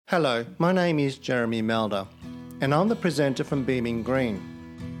Hello, my name is Jeremy Melder, and I'm the presenter from Beaming Green.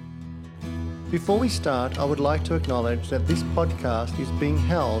 Before we start, I would like to acknowledge that this podcast is being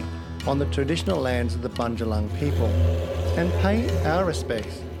held on the traditional lands of the Bundjalung people and pay our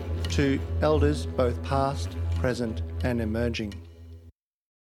respects to elders both past, present and emerging.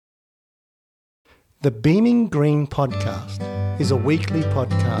 The Beaming Green podcast is a weekly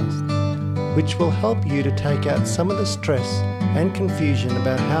podcast which will help you to take out some of the stress and confusion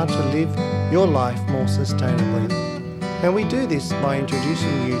about how to live your life more sustainably. And we do this by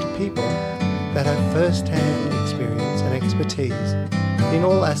introducing you to people that have first-hand experience and expertise in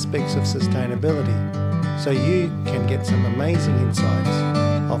all aspects of sustainability, so you can get some amazing insights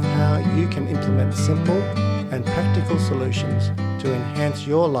of how you can implement simple and practical solutions to enhance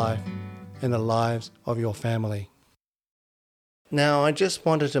your life and the lives of your family. Now, I just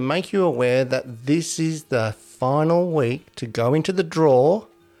wanted to make you aware that this is the final week to go into the draw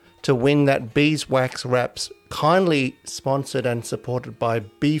to win that beeswax wraps, kindly sponsored and supported by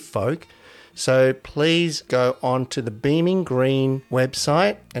BeeFolk. So please go on to the Beaming Green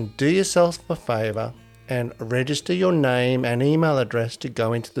website and do yourself a favour and register your name and email address to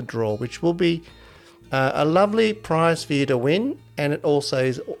go into the draw, which will be a lovely prize for you to win, and it also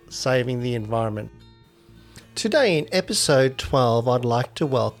is saving the environment. Today in episode 12, I'd like to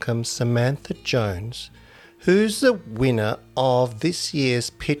welcome Samantha Jones, who's the winner of this year's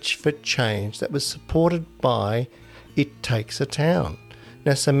Pitch for Change that was supported by It Takes a Town.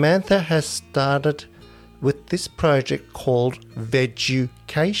 Now, Samantha has started with this project called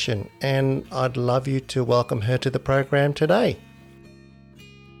Vegucation, and I'd love you to welcome her to the program today.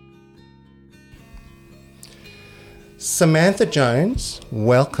 Samantha Jones,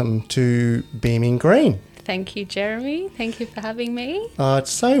 welcome to Beaming Green. Thank you, Jeremy. Thank you for having me.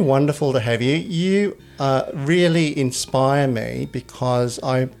 It's so wonderful to have you. You really inspire me because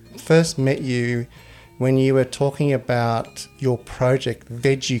I first met you when you were talking about your project,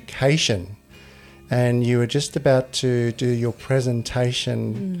 Vegucation, and you were just about to do your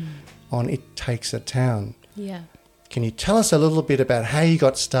presentation on It Takes a Town. Yeah. Can you tell us a little bit about how you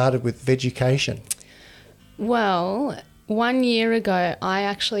got started with Vegucation? Well, 1 year ago, I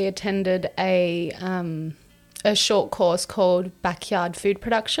actually attended a short course called Backyard Food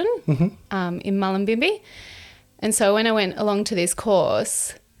Production in Mullumbimby. And so when I went along to this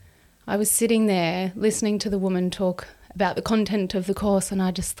course, I was sitting there listening to the woman talk about the content of the course, and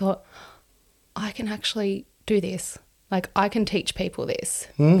I just thought, I can actually do this. Like, I can teach people this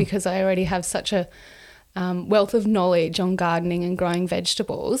because I already have such a wealth of knowledge on gardening and growing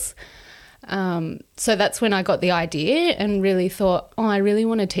vegetables. So that's when I got the idea and really thought, I really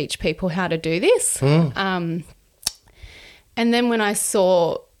want to teach people how to do this. And then when I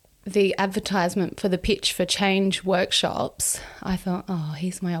saw the advertisement for the Pitch for Change workshops, I thought,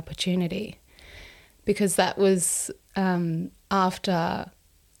 here's my opportunity, because that was after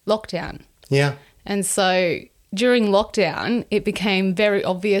lockdown. Yeah. And so during lockdown, it became very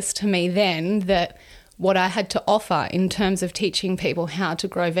obvious to me then that what I had to offer in terms of teaching people how to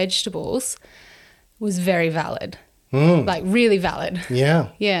grow vegetables was very valid, like really valid. Yeah.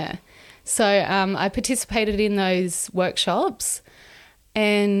 Yeah. So I participated in those workshops,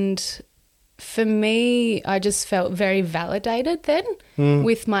 and for me, I just felt very validated then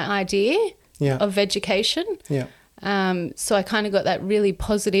with my idea of Vegucation. Yeah. So I kind of got that really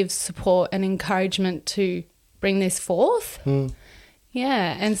positive support and encouragement to bring this forth.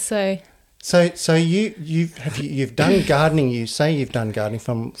 Yeah, and so... So you've done gardening. You say you've done gardening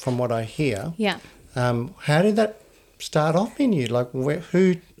from what I hear. Yeah. How did that start off in you? Like,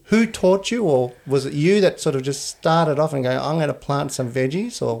 who taught you, or was it you that sort of just started off and go, I'm going to plant some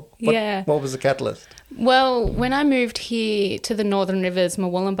veggies, or what was the catalyst? Well, when I moved here to the Northern Rivers,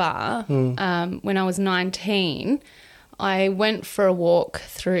 Murwillumbah, when I was 19, I went for a walk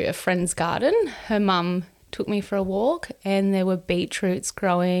through a friend's garden. Her mum took me for a walk, and there were beetroots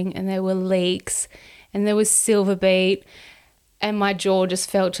growing, and there were leeks, and there was silver beet, and my jaw just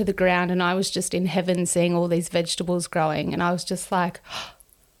fell to the ground, and I was just in heaven seeing all these vegetables growing, and I was just like,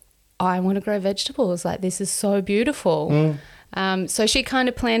 I want to grow vegetables. Like, this is so beautiful. So she kind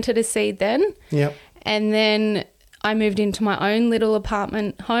of planted a seed then. Yep. And then I moved into my own little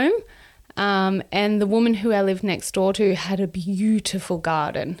apartment home. And the woman who I lived next door to had a beautiful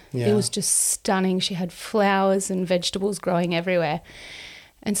garden. Yeah. It was just stunning. She had flowers and vegetables growing everywhere.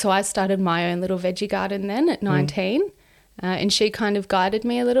 And so I started my own little veggie garden then at 19. And she kind of guided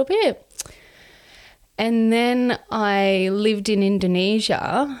me a little bit. And then I lived in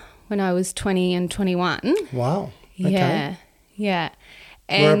Indonesia when I was 20 and 21. Wow. Okay. Yeah, yeah.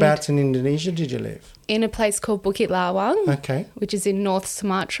 And Whereabouts in Indonesia did you live? in a place called Bukit Lawang, Okay. which is in North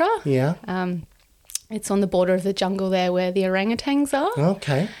Sumatra. Yeah. It's on the border of the jungle there where the orangutans are.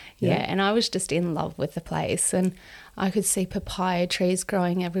 Okay. Yeah, and I was just in love with the place, and I could see papaya trees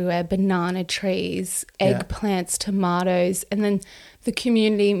growing everywhere, banana trees, eggplants, tomatoes, and then the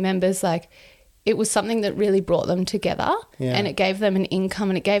community members, like, it was something that really brought them together, and it gave them an income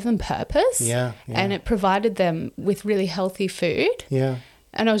and it gave them purpose, and it provided them with really healthy food. Yeah.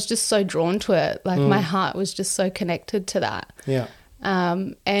 And I was just so drawn to it. Like, my heart was just so connected to that. Yeah.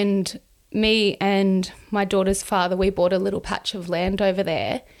 And me and my daughter's father, we bought a little patch of land over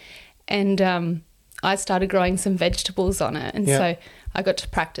there, and I started growing some vegetables on it. And so I got to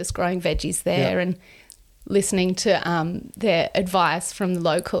practice growing veggies there and listening to their advice from the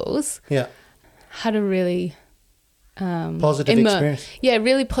locals. Yeah. Had a really Positive experience. Yeah,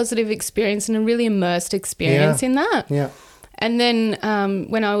 really positive experience and a really immersed experience in that. Yeah. And then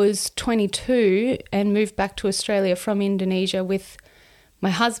when I was 22 and moved back to Australia from Indonesia with my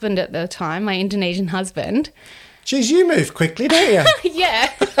husband at the time, my Indonesian husband. Geez, you move quickly, don't you?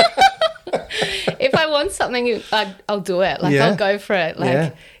 Yeah. If I want something, I'll do it. Like, I'll go for it.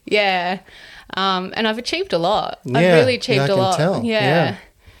 Like, and I've achieved a lot. I've really achieved a lot. Tell. Yeah.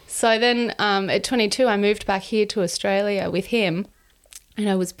 So then at 22, I moved back here to Australia with him, and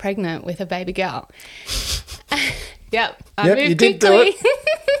I was pregnant with a baby girl. I moved you did quickly.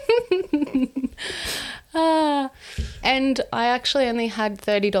 do it. And I actually only had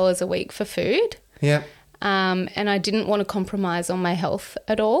 $30 a week for food. Yeah. And I didn't want to compromise on my health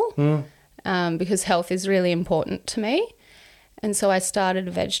at all because health is really important to me. And so I started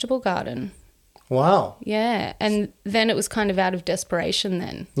a vegetable garden. Wow. Yeah. And then it was kind of out of desperation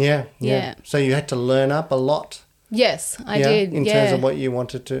then. Yeah. So you had to learn up a lot. Yes, I did. In terms of what you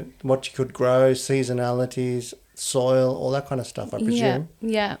wanted to, what you could grow, seasonalities, soil, all that kind of stuff, I presume.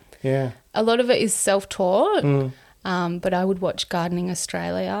 Yeah. Yeah. A lot of it is self-taught, but I would watch Gardening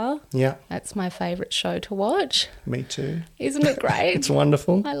Australia. Yeah. That's my favourite show to watch. Me too. Isn't it great? It's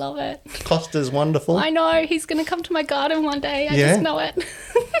wonderful. I love it. Costa's wonderful. I know. He's going to come to my garden one day. I just know it.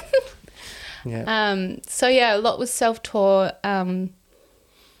 So, a lot was self-taught.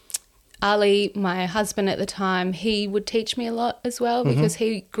 Ali, my husband at the time, he would teach me a lot as well because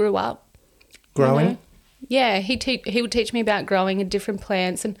he grew up. Growing? You know? Yeah, he would teach me about growing and different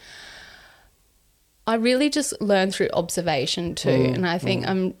plants, and I really just learned through observation too. And I think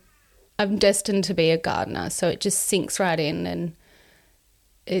I'm destined to be a gardener, so it just sinks right in, and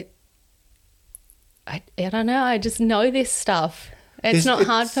I don't know. I just know this stuff. It's not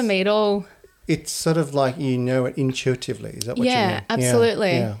hard for me at all. It's sort of like you know it intuitively. Is that what you mean? Yeah,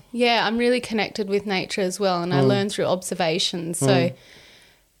 absolutely. Yeah, I'm really connected with nature as well, and I learn through observation. So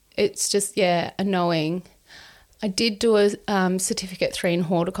it's just, a knowing. I did do a Certificate 3 in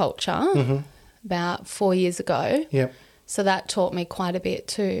horticulture about 4 years ago. Yep. So that taught me quite a bit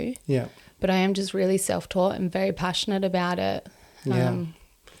too. Yeah. But I am just really self-taught and very passionate about it.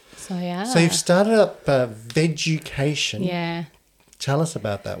 So you've started up Vegucation. Yeah. Tell us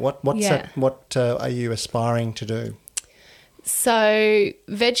about that. What's that? What are you aspiring to do? So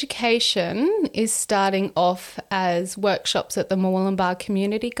Vegucation is starting off as workshops at the Murwillumbah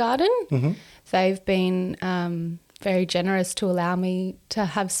Community Garden. They've been very generous to allow me to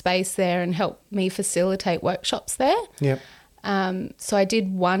have space there and help me facilitate workshops there. Yep. So I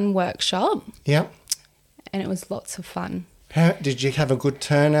did one workshop. Yep. And it was lots of fun. Did you have a good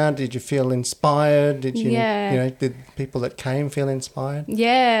turnout? Did you feel inspired? Did you, did people that came feel inspired?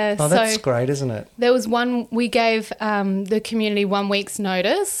 Yeah. Oh, that's great, isn't it? There was one, we gave the community 1 week's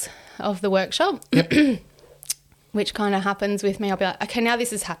notice of the workshop, which kind of happens with me. I'll be like, okay, now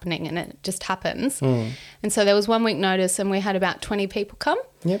this is happening, and it just happens. And so there was 1 week notice, and we had about 20 people come.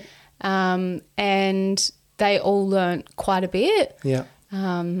 Yep. And they all learnt quite a bit. Yeah.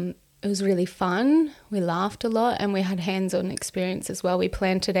 It was really fun. We laughed a lot, and we had hands-on experience as well. We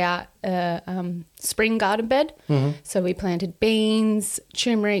planted out a spring garden bed. So we planted beans,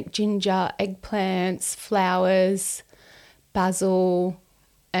 turmeric, ginger, eggplants, flowers, basil,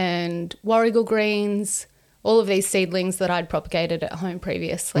 and warrigal greens, all of these seedlings that I'd propagated at home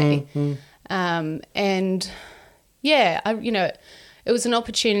previously. It was an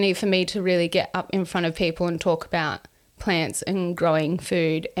opportunity for me to really get up in front of people and talk about plants and growing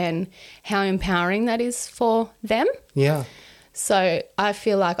food and how empowering that is for them. Yeah. So I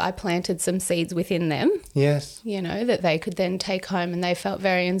feel like I planted some seeds within them. Yes. That they could then take home, and they felt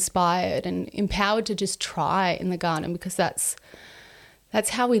very inspired and empowered to just try in the garden, because that's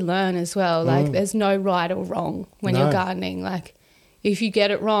how we learn as well. Like, there's no right or wrong when you're gardening. Like, if you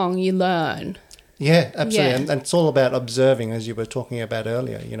get it wrong, you learn. Yeah, absolutely. Yeah. And it's all about observing, as you were talking about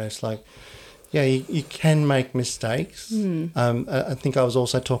earlier. You know, it's like, yeah, you can make mistakes. I think I was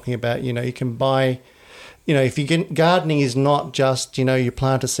also talking about, you know, you can buy, you know, if you get gardening is not just, you know, you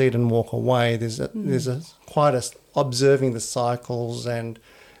plant a seed and walk away. There's quite a observing the cycles and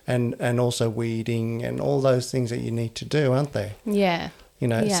also weeding and all those things that you need to do, aren't there? Yeah. You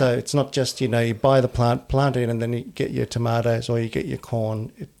know, Yeah. so it's not just, you know, you buy the plant it, and then you get your tomatoes or you get your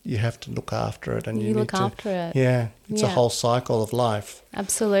corn. You have to look after it, and you look need to, after it. Yeah, it's a Yeah. whole cycle of life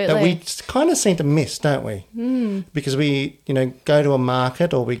Absolutely. that we kind of seem to miss, don't we? Because we, you know, go to a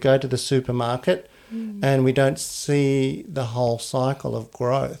market or we go to the supermarket, and we don't see the whole cycle of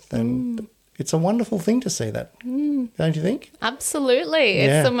growth, and it's a wonderful thing to see that, don't you think? Absolutely.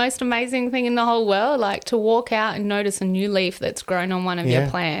 Yeah. It's the most amazing thing in the whole world. Like, to walk out and notice a new leaf that's grown on one of your Yeah.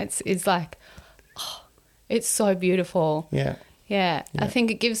 plants is like, oh, it's so beautiful. Yeah, Yeah. I think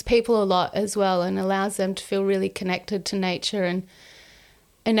it gives people a lot as well, and allows them to feel really connected to nature, and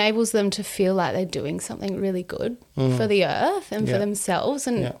enables them to feel like they're doing something really good for the earth and Yeah. for themselves.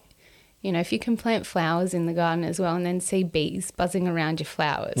 And, Yeah. you know, if you can plant flowers in the garden as well and then see bees buzzing around your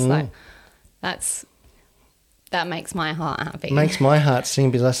flowers, like, that makes my heart happy. it makes my heart sing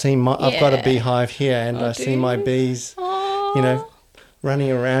because I see I've got a Yeah. beehive here, and I see my bees, Oh. you know,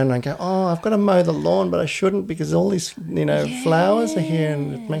 running around. And I go, oh, I've got to mow the lawn, but I shouldn't because all these, you know, flowers are here,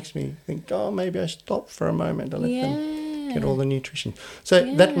 and it makes me think, oh, maybe I should stop for a moment and let them get all the nutrition.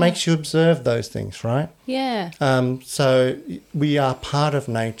 So that makes you observe those things, right? Yeah. So we are part of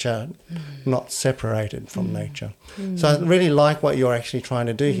nature, not separated from nature. So I really like what you're actually trying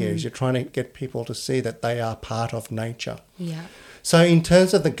to do here, is you're trying to get people to see that they are part of nature. Yeah. So in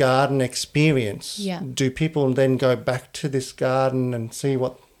terms of the garden experience, Yeah. do people then go back to this garden and see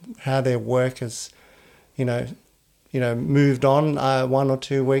how their work has, you know, moved on 1 or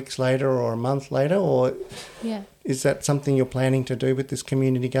 2 weeks later or a month later, or Yeah. is that something you're planning to do with this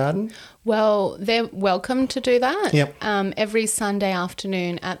community garden? Well, they're welcome to do that. Yep. Every Sunday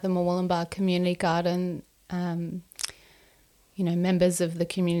afternoon at the Murwillumbah Community Garden, you know, members of the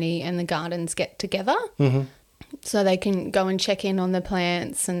community and the gardens get together. Mm-hmm. So they can go and check in on the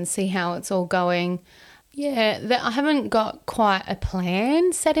plants and see how it's all going. Yeah, I haven't got quite a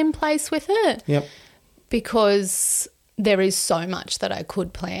plan set in place with it, Yep. because there is so much that I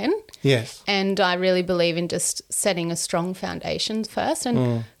could plan. Yes. And I really believe in just setting a strong foundation first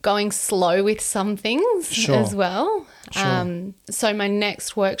and going slow with some things Sure. as well. Sure. So my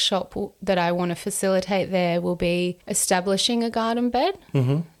next workshop that I want to facilitate there will be establishing a garden bed.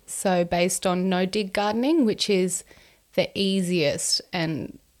 Mm-hmm. So based on no-dig gardening, which is the easiest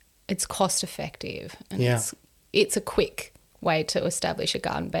and it's cost effective. And Yeah. it's a quick way to establish a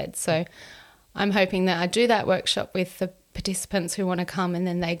garden bed. So I'm hoping that I do that workshop with the participants who want to come, and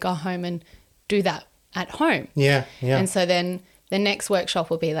then they go home and do that at home. Yeah. Yeah. And so then the next workshop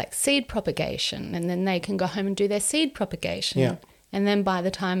will be like seed propagation, and then they can go home and do their seed propagation. Yeah. And then by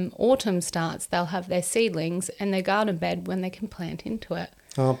the time autumn starts, they'll have their seedlings and their garden bed when they can plant into it.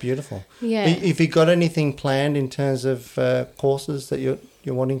 Oh, beautiful. Yeah. Have you got anything planned in terms of courses that you're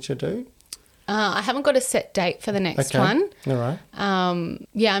wanting to do? I haven't got a set date for the next Okay. one. All right.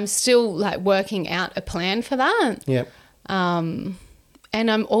 Yeah, I'm still like working out a plan for that. Yep. And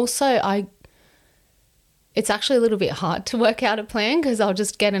I'm also, it's actually a little bit hard to work out a plan because I'll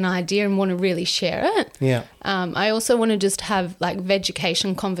just get an idea and want to really share it. Yeah. I also want to just have like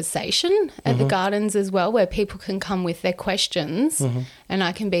vegetation conversation at the gardens as well, where people can come with their questions and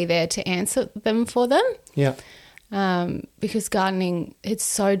I can be there to answer them for them. Yeah. Because gardening, it's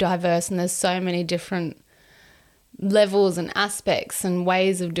so diverse and there's so many different levels and aspects and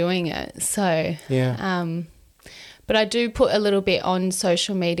ways of doing it. So, Yeah. but I do put a little bit on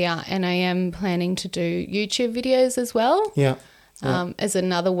social media, and I am planning to do YouTube videos as well. Yeah. As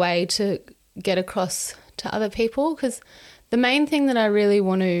another way to get across to other people, because the main thing that I really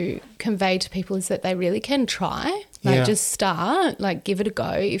want to convey to people is that they really can try. Like, Yeah. just start, like, give it a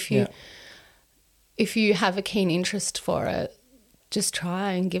go. If you have a keen interest for it, just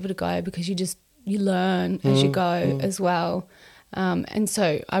try and give it a go, because you learn as you go as well. And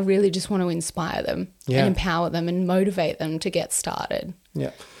so I really just want to inspire them Yeah. and empower them and motivate them to get started.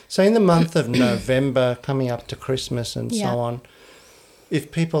 Yeah. So in the month of November, coming up to Christmas and Yeah. so on,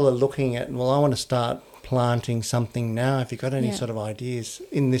 if people are looking at, well, I want to start planting something now, have you got any Yeah. sort of ideas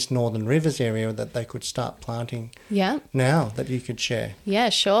in this Northern Rivers area that they could start planting Yeah. now that you could share? Yeah,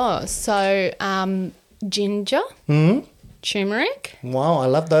 sure. So ginger, turmeric. Wow, I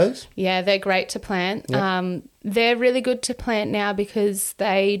love those. Yeah, they're great to plant. Yep. They're really good to plant now because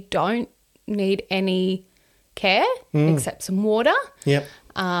they don't need any care except some water. Yep.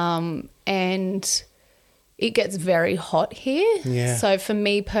 And it gets very hot here. Yeah. So for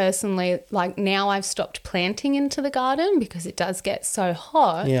me personally, like now I've stopped planting into the garden because it does get so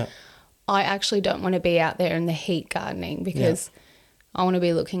hot. Yeah. I actually don't want to be out there in the heat gardening because I want to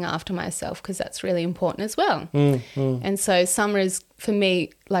be looking after myself because that's really important as well. And so summer is for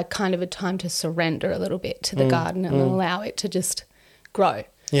me like kind of a time to surrender a little bit to the garden and allow it to just grow.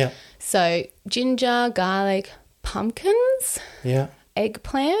 Yeah. So ginger, garlic, pumpkins, Yeah.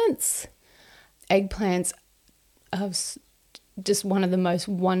 eggplants. Eggplants are just one of the most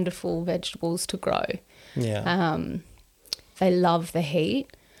wonderful vegetables to grow. Yeah. They love the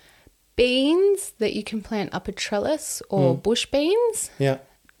heat. Beans that you can plant up a trellis or bush beans, Yeah.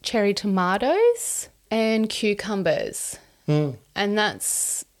 cherry tomatoes and cucumbers. Mm. And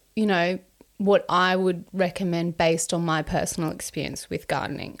that's, you know, what I would recommend based on my personal experience with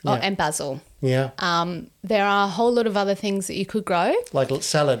gardening. Oh, and basil. Yeah. There are a whole lot of other things that you could grow. Like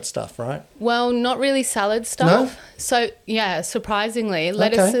salad stuff, right? Well, not really salad stuff. So, yeah, surprisingly,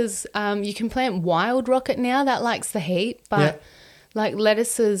 lettuces, you can plant wild rocket now. That likes the heat, but like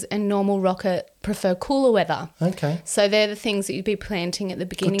lettuces and normal rocket prefer cooler weather. Okay. So they're the things that you'd be planting at the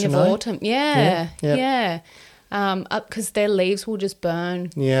beginning of know. autumn. Yeah. Because their leaves will just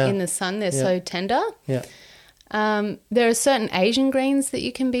burn in the sun. They're so tender. Yeah. There are certain Asian greens that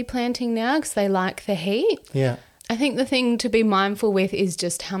you can be planting now because they like the heat. Yeah. I think the thing to be mindful with is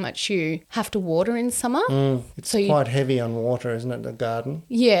just how much you have to water in summer. It's quite heavy on water, isn't it, the garden?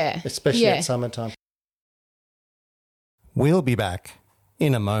 Yeah. Especially at summertime. We'll be back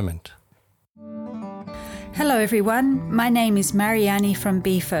in a moment. Hello everyone, my name is Mariani from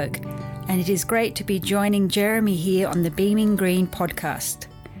Beefolk, and it is great to be joining Jeremy here on the Beaming Green podcast,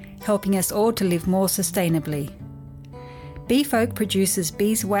 helping us all to live more sustainably. Beefolk produces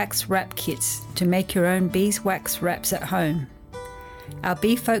beeswax wrap kits to make your own beeswax wraps at home. Our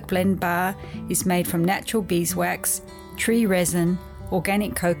Beefolk blend bar is made from natural beeswax, tree resin,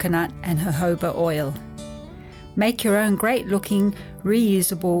 organic coconut and jojoba oil. Make your own great-looking,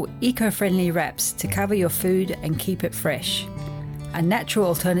 reusable, eco-friendly wraps to cover your food and keep it fresh. A natural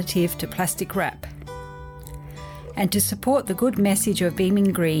alternative to plastic wrap. And to support the good message of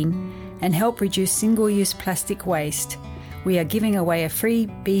Beaming Green and help reduce single-use plastic waste, we are giving away a free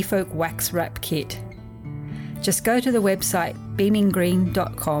Beefolk wax wrap kit. Just go to the website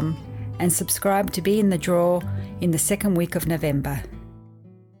beaminggreen.com and subscribe to be in the draw in the second week of November.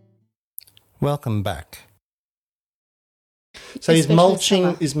 Welcome back. So is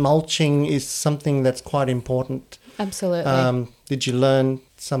mulching something that's quite important? Absolutely. Did you learn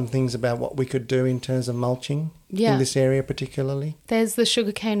some things about what we could do in terms of mulching in this area particularly? There's the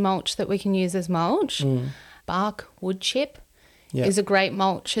sugarcane mulch that we can use as mulch. Bark wood chip is a great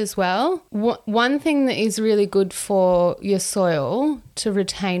mulch as well. One thing that is really good for your soil to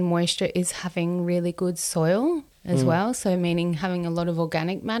retain moisture is having really good soil as well. So meaning having a lot of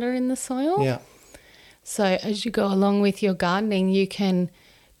organic matter in the soil. Yeah. So as you go along with your gardening, you can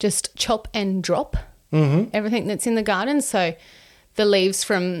just chop and drop everything that's in the garden. So the leaves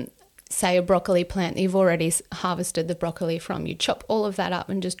from, say, a broccoli plant that you've already harvested the broccoli from, you chop all of that up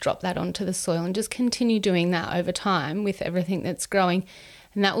and just drop that onto the soil and just continue doing that over time with everything that's growing.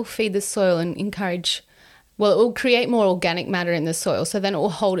 And that will feed the soil and encourage, well, it will create more organic matter in the soil, so then it will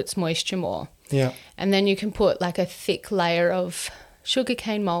hold its moisture more. Yeah. And then you can put like a thick layer of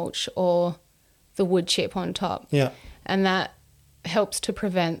sugarcane mulch or the wood chip on top. Yeah. And that helps to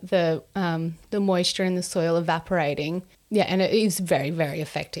prevent the moisture in the soil evaporating. Yeah, and it is very, very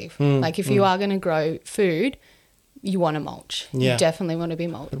effective. Like if you are going to grow food, you want to mulch. Yeah. You definitely want to be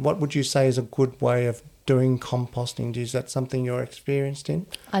mulched. What would you say is a good way of doing composting? Is that something you're experienced in?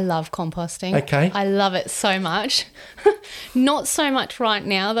 I love composting. Okay. I love it so much. Not so much right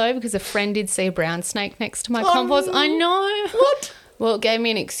now though, because a friend did see a brown snake next to my compost. I know. What? Well, it gave me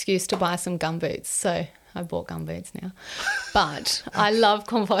an excuse to buy some gumboots, so I bought gumboots now. But I love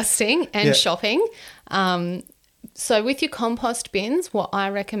composting and shopping. So with your compost bins, what I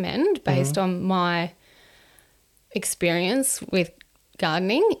recommend based on my experience with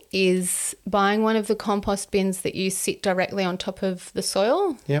gardening is buying one of the compost bins that you sit directly on top of the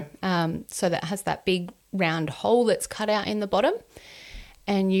soil. Yep. So that has that big round hole that's cut out in the bottom.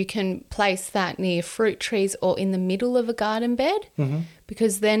 And you can place that near fruit trees or in the middle of a garden bed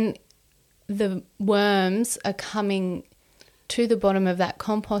because then the worms are coming to the bottom of that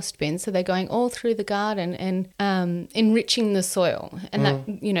compost bin. So they're going all through the garden and enriching the soil and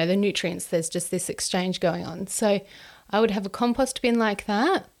that, you know, the nutrients, there's just this exchange going on. So I would have a compost bin like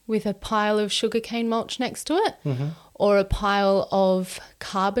that with a pile of sugarcane mulch next to it or a pile of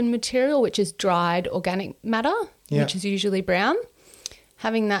carbon material, which is dried organic matter, which is usually brown.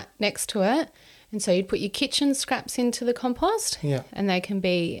 having that next to it. And so you'd put your kitchen scraps into the compost. Yeah. And they can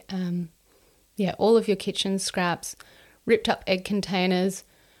be, all of your kitchen scraps, ripped up egg containers,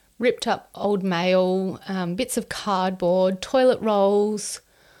 ripped up old mail, bits of cardboard, toilet rolls,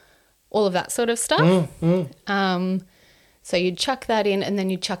 all of that sort of stuff. So you'd chuck that in, and then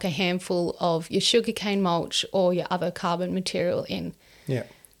you'd chuck a handful of your sugarcane mulch or your other carbon material in. Yeah.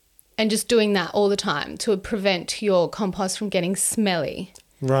 And just doing that all the time to prevent your compost from getting smelly.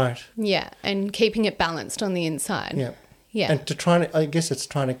 Right. Yeah, and keeping it balanced on the inside. Yeah. Yeah. And I guess it's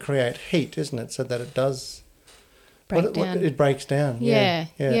trying to create heat, isn't it? So that it does Break down. It breaks down. Yeah.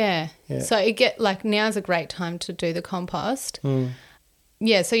 Yeah. So now's a great time to do the compost. Mm.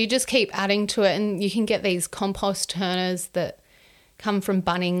 Yeah, so you just keep adding to it, and you can get these compost turners that come from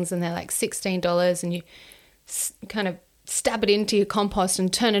Bunnings, and they're like $16, and you kind of stab it into your compost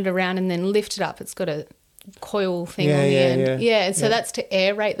and turn it around and then lift it up. It's got a coil thing on the end. Yeah, so that's to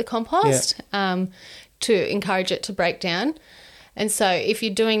aerate the compost, to encourage it to break down. And so if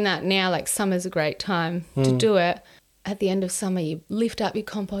you're doing that now, like summer's a great time to do it. At the end of summer, you lift up your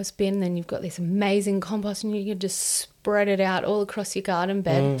compost bin, then you've got this amazing compost, and you can just spread it out all across your garden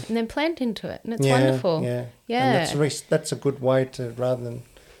bed and then plant into it. And it's wonderful. Yeah. Yeah. And that's a good way to, rather than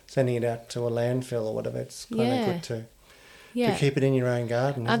sending it out to a landfill or whatever, it's kind of good to keep it in your own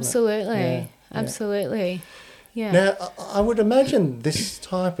garden, isn't Absolutely. it? Absolutely. Yeah. Now, I would imagine this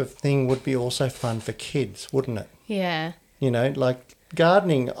type of thing would be also fun for kids, wouldn't it? Yeah. You know, like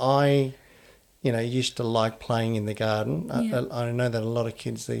gardening, I used to like playing in the garden. Yeah. I know that a lot of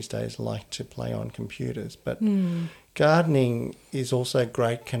kids these days like to play on computers, but gardening is also a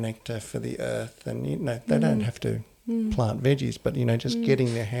great connector for the earth. And, they don't have to plant veggies, but, just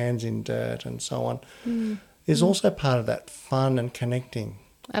getting their hands in dirt and so on is also part of that fun and connecting.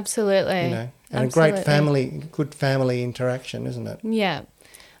 Absolutely. And Absolutely. a good family interaction, isn't it? Yeah.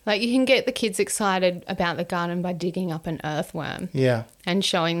 Like you can get the kids excited about the garden by digging up an earthworm. Yeah. And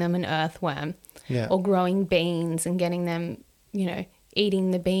showing them an earthworm. Yeah. Or growing beans and getting them,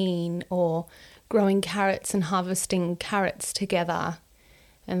 eating the bean, or growing carrots and harvesting carrots together,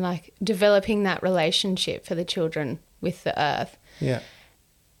 and like developing that relationship for the children with the earth. Yeah.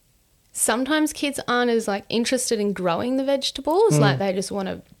 Sometimes kids aren't as like interested in growing the vegetables, like they just want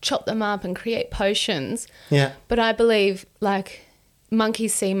to chop them up and create potions. Yeah. But I believe like monkey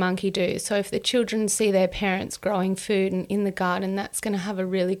see, monkey do. So if the children see their parents growing food and in the garden, that's going to have a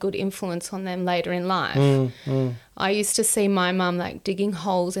really good influence on them later in life. I used to see my mum like digging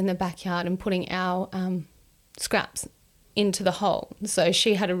holes in the backyard and putting our scraps into the hole. So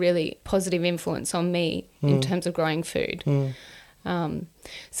she had a really positive influence on me in terms of growing food.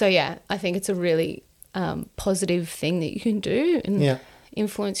 So yeah, I think it's a really positive thing that you can do and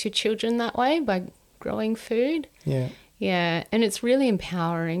influence your children that way by growing food. Yeah. Yeah, and it's really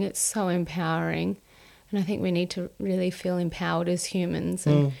empowering. It's so empowering. And I think we need to really feel empowered as humans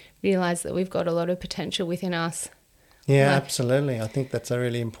and realise that we've got a lot of potential within us. Yeah, absolutely. I think that's a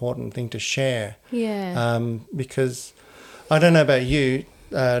really important thing to share. Yeah. Because I don't know about you,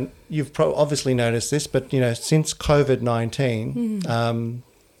 you've obviously noticed this, but, since COVID-19,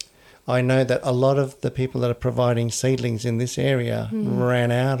 I know that a lot of the people that are providing seedlings in this area ran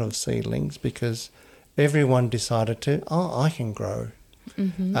out of seedlings because everyone decided I can grow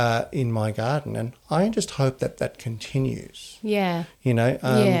in my garden. And I just hope that continues. Yeah.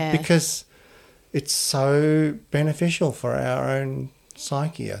 Because it's so beneficial for our own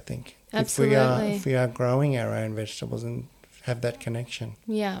psyche, I think. Absolutely. If we are growing our own vegetables and have that connection.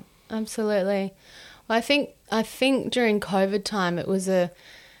 Yeah, absolutely. Well, I think during COVID time it was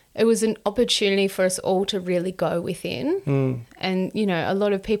an opportunity for us all to really go within. And, a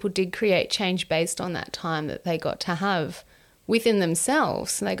lot of people did create change based on that time that they got to have within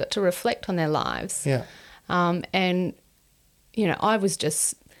themselves. And they got to reflect on their lives. Yeah. And, I was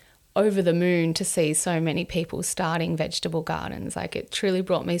just over the moon to see so many people starting vegetable gardens. Like it truly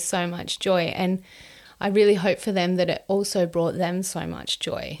brought me so much joy. And I really hope for them that it also brought them so much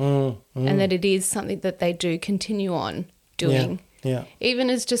joy. And that it is something that they do continue on doing. Yeah. Even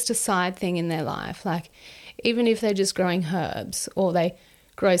as just a side thing in their life. Like even if they're just growing herbs, or they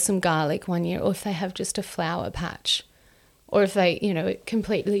grow some garlic one year, or if they have just a flower patch, or if they, it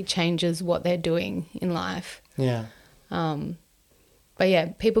completely changes what they're doing in life. Yeah. But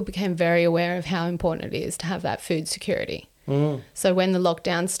yeah, people became very aware of how important it is to have that food security. So when the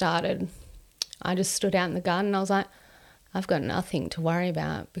lockdown started, I just stood out in the garden and I was like, I've got nothing to worry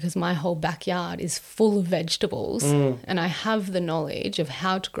about because my whole backyard is full of vegetables and I have the knowledge of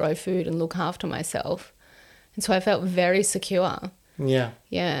how to grow food and look after myself. And so I felt very secure. Yeah.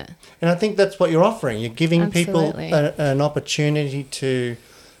 Yeah. And I think that's what you're offering. You're giving Absolutely. people an opportunity to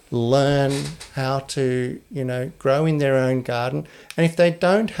learn how to, grow in their own garden. And if they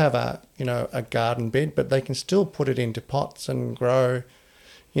don't have a garden bed, but they can still put it into pots and grow.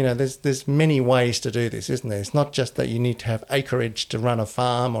 There's many ways to do this, isn't there? It's not just that you need to have acreage to run a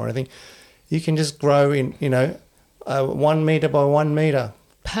farm or anything. You can just grow in, 1 metre by 1 metre.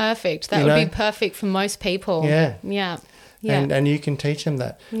 Perfect. That would be perfect for most people. Yeah. Yeah. Yeah. And you can teach them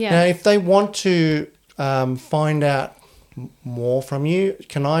that. Yeah. Now, if they want to find out more from you,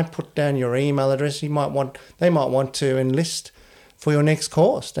 can I put down your email address? They might want to enlist for your next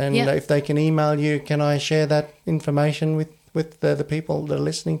course. And if they can email you, can I share that information with the people that are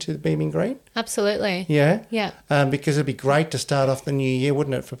listening to the Beaming Green? Absolutely. Yeah? Yeah. Because it'd be great to start off the new year,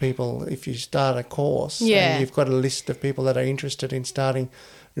 wouldn't it, for people if you start a course and you've got a list of people that are interested in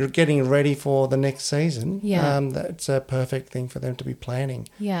getting ready for the next season. Yeah. That's a perfect thing for them to be planning.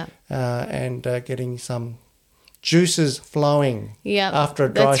 Yeah. And getting some juices flowing after a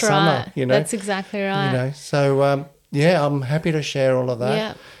dry That's summer. Right. That's exactly right. So, I'm happy to share all of that.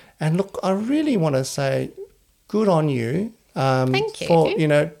 Yeah. And look, I really want to say good on you. Thank you.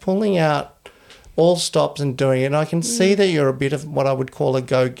 For, pulling out all stops and doing it. And I can see that you're a bit of what I would call a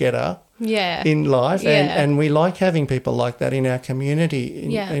go-getter in life. And we like having people like that in our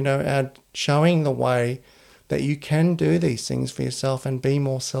community, showing the way that you can do these things for yourself and be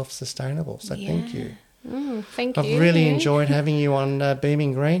more self-sustainable. So thank you. Thank you. I've really enjoyed having you on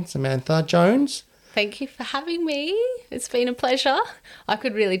Beaming Green. Samantha Jones. Thank you for having me. It's been a pleasure. I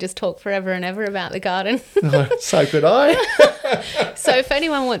could really just talk forever and ever about the garden. So could I. So if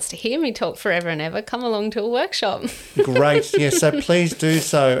anyone wants to hear me talk forever and ever, come along to a workshop. Great. Yeah, so please do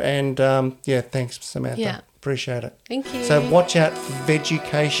so. And, thanks, Samantha. Yeah. Appreciate it. Thank you. So watch out for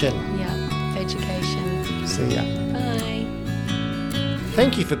Vegucation. Yeah, education. See ya. Bye.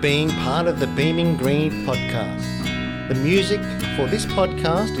 Thank you for being part of the Beaming Green podcast. The music for this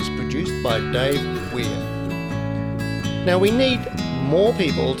podcast is produced by Dave Weir. Now, we need more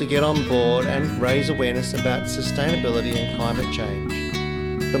people to get on board and raise awareness about sustainability and climate change.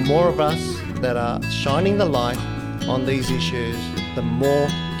 The more of us that are shining the light on these issues, the more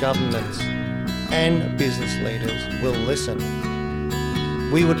governments and business leaders will listen.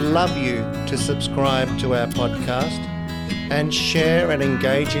 We would love you to subscribe to our podcast and share and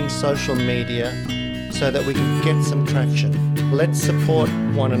engage in social media so that we can get some traction. Let's support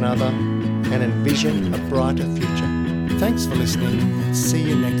one another and envision a brighter future. Thanks for listening. See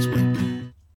you next week.